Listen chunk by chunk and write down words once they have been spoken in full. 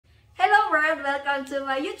and welcome to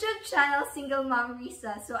my YouTube channel, Single Mom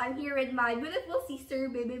Riza. So I'm here with my beautiful sister,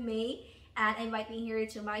 Baby Mae, and I invite me here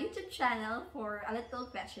to my YouTube channel for a little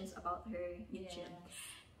questions about her YouTube. Yes.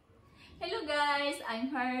 Hello guys, I'm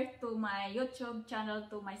here to my YouTube channel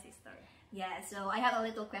to my sister. Yeah, so I have a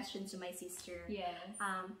little question to my sister. Yes.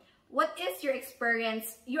 What is your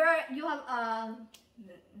experience? You're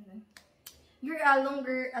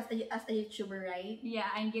longer as a YouTuber, right? Yeah,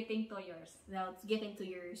 I'm getting 2 years. Now it's getting 2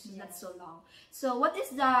 years. Yeah. That's so long. So what is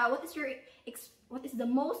the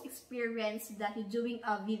most experience that you're doing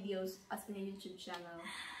videos as a YouTube channel?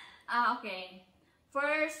 Okay.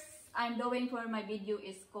 First, I'm doing for my video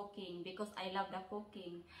is cooking because I love the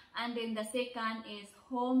cooking. And then the second is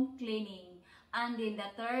home cleaning. And then the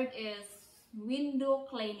third is window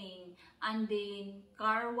cleaning. And then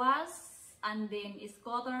car wash. And then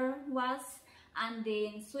scooter wash. And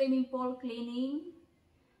then swimming pool cleaning.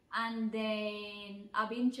 And then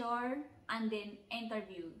adventure. And then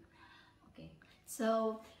interview. Okay.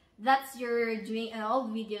 So that's your doing all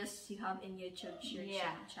videos you have in YouTube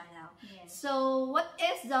channel. Yes. So what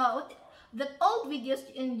is the old videos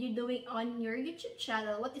you're doing on your YouTube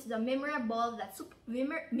channel? What is the memorable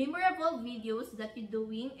videos that you're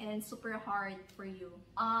doing and super hard for you?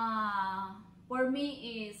 For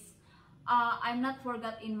me is I'm not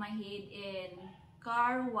forgot in my head in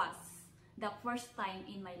car was the first time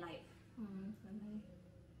in my life.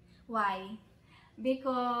 Why?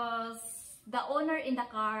 Because the owner in the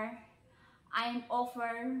car, I'm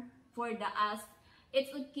offer for the ask, it's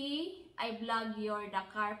okay, I vlog the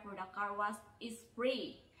car for the car wash is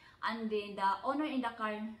free. And then the owner in the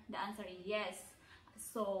car, the answer is yes.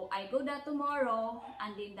 So I go there tomorrow,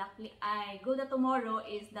 and then tomorrow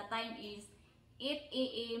is the time is 8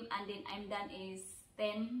 a.m. and then I'm done is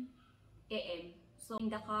 10 a.m. So in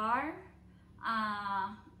the car,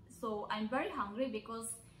 so I'm very hungry because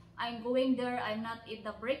I'm going there, I'm not eat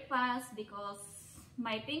the breakfast because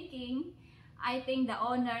my thinking, I think the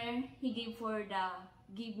owner, he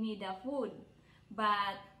give me the food,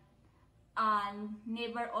 but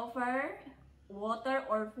never offer water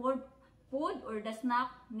or food or the snack,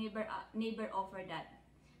 never offer that.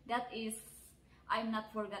 That is, I'm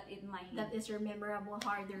not forgot in my head. That is your memorable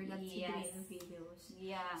harder that you do Yes. in videos.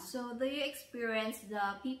 Yeah. So do you experience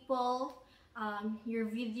the people, your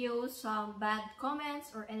videos, some bad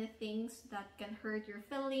comments or anything that can hurt your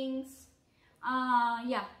feelings?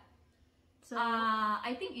 Yeah. So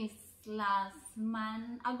I think it's last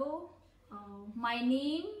month ago. My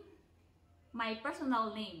name, my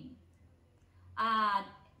personal name.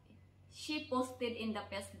 She posted in the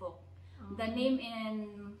Facebook. The name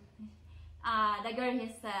in the girl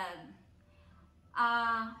has said,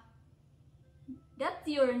 that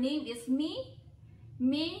your name is me,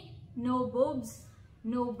 no boobs,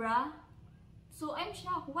 no bra. So I'm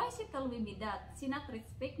shocked. Why she telling me that? She not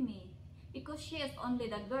respect me because she is only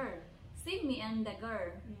the girl. See me and the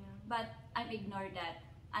girl. yeah. But I ignored that.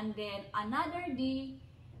 And then another day,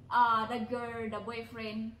 the girl, the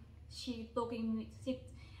boyfriend, he talking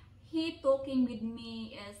with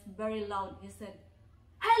me is very loud. He said,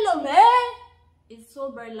 "Hello, man." It's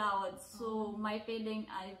so very loud. So my feeling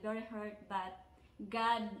I very hurt, but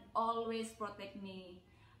God always protect me.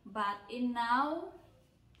 But in now,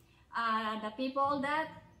 the people that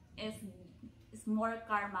is more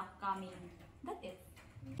karma coming. That is.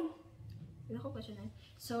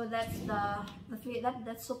 So that's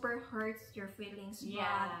that super hurts your feelings.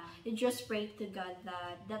 Yeah. But you just pray to God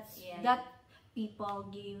that Yeah. that people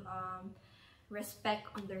give respect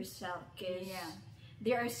on themselves, because Yeah.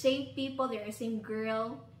 they are same people, they are same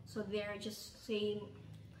girl, so they're just same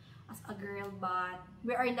as a girl, but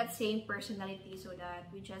we are in that same personality. So that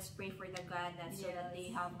we just pray for the God that so that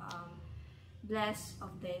they have blessed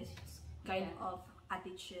of this kind of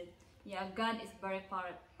attitude. Yeah, God is very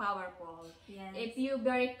powerful. Yes. If you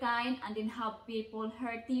very kind and then have people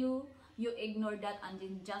hurt you, you ignore that and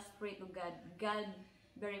then just pray to God. God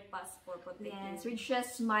very fast for protecting. Yes, we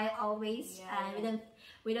just smile always, Yeah. and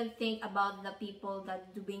we don't think about the people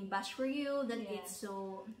that do being bashed for you, that Yeah. it's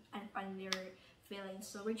so on your feelings.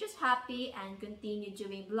 So we're just happy and continue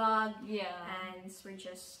doing vlog, Yeah. and we're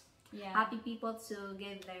just Yeah. happy people to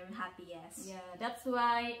give them happy yes. Yeah, that's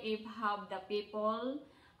why if have the people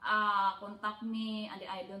contact me and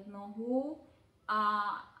I don't know who,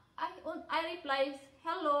 I reply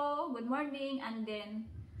hello, good morning, and then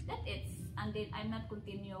that it's, and then I'm not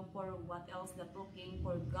continue for what else the talking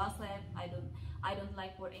for gossip. I don't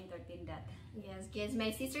like for entertain that. Yes, because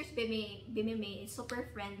my sister's Baby Mae is super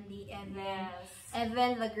friendly, and then Yes.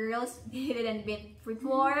 even the girls didn't meet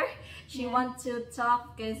before. She want to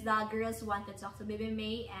talk because the girls want to talk to Baby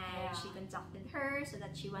Mae, and she contacted her so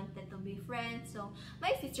that she wanted to be friends. So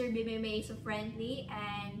my sister Baby Mae is so friendly,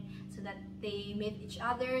 and so that they meet each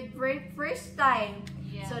other very first time.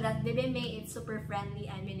 Yes. So that Baby Mae is super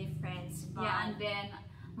friendly and many friends. But Yeah, and then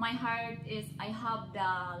my heart is I have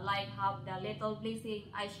the little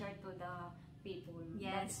blessing I share to the people.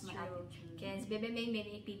 yes, That's my true. attitude. Because Baby Mae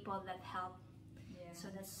many people that help. Yeah. So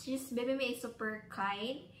that's Baby Mae is super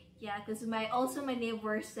kind. Yeah, because my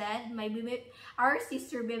neighbor said our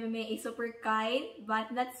sister Baby Mae is super kind, but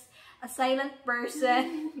that's a silent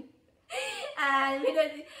person. And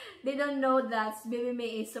they don't know that Baby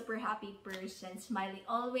Mae is super happy person, smiling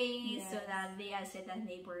always. So Yes. that they said that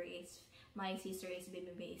neighbor is my sister is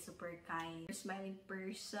Baby Mae is super kind, smiling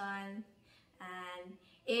person. And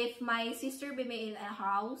if my sister Baby in a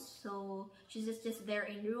house, so she's just there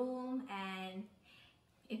in room, and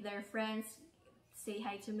if their friends say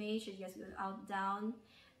hi to me, she just goes out down.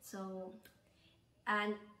 So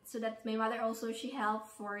and so that my mother also she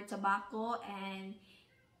helped for tobacco, and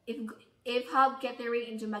if Hub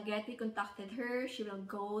Catering in Dumaguete contacted her, she will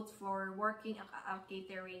go for working a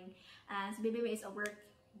catering. As Baby Mae is a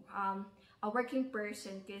working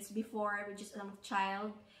person, because before we just a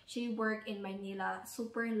child, she worked in Manila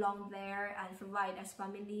super long there and provide us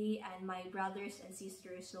family and my brothers and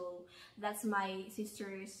sisters. So that's my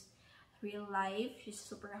sister's real life. She's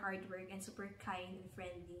super hard work and super kind and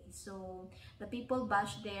friendly. So the people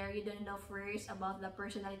bash there, you don't know first about the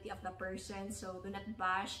personality of the person, so do not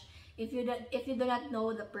bash. If you do not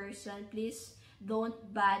know the person, please don't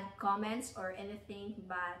bad comments or anything.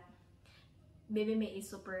 But Baby Mae is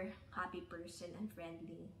super happy person and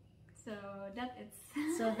friendly. So that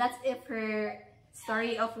is So that's it, her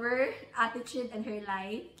story of her attitude and her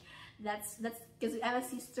life. That's because I'm a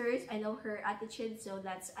sisters, I know her attitude, so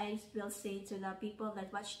that's I will say to the people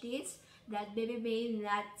that watch this that Baby Mae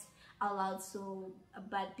not allowed, so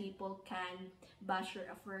bad people can bash her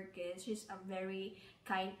of her kids. She's a very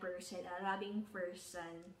kind person, a loving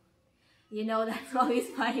person. You know, that's always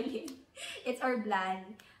smiling. It's our blood.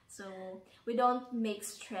 So we don't make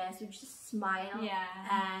stress, we just smile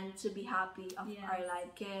and to be happy of our life,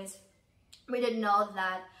 because we don't know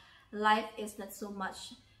that life is not so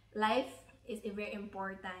much. Life is very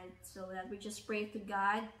important, so that we just pray to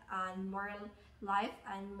God and more life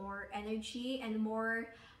and more energy and more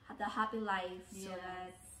the happy life, so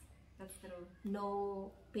that that's true.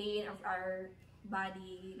 no pain of our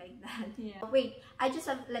body like that. Yeah. Wait, I just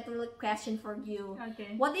have a little question for you.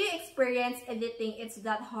 Okay. What do you experience editing? It's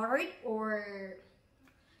that hard or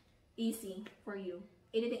easy for you?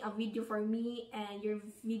 Editing a video for me and your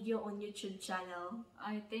video on YouTube channel.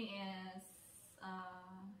 I think is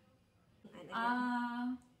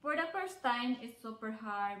for the first time it's super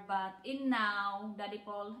hard, but in now Daddy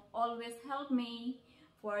Paul always help me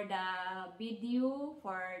for the video,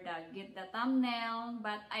 for the get the thumbnail,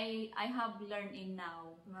 but I have learned in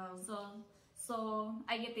now. Wow. So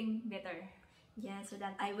I getting better. Yeah, so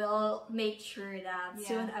that I will make sure that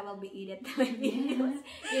soon I will be edit my videos.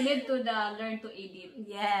 You need to learn to edit.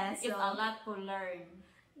 Yeah, so it's a lot to learn.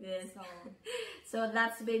 Yes. So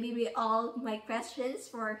that's Baby all my questions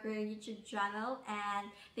for her YouTube channel, and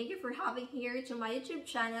thank you for having here to my YouTube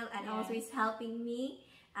channel and always helping me.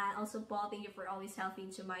 And also Paul, thank you for always helping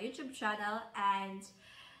to my YouTube channel. And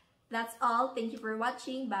that's all. Thank you for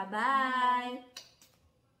watching. Bye bye.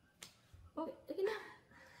 Oh, okay na.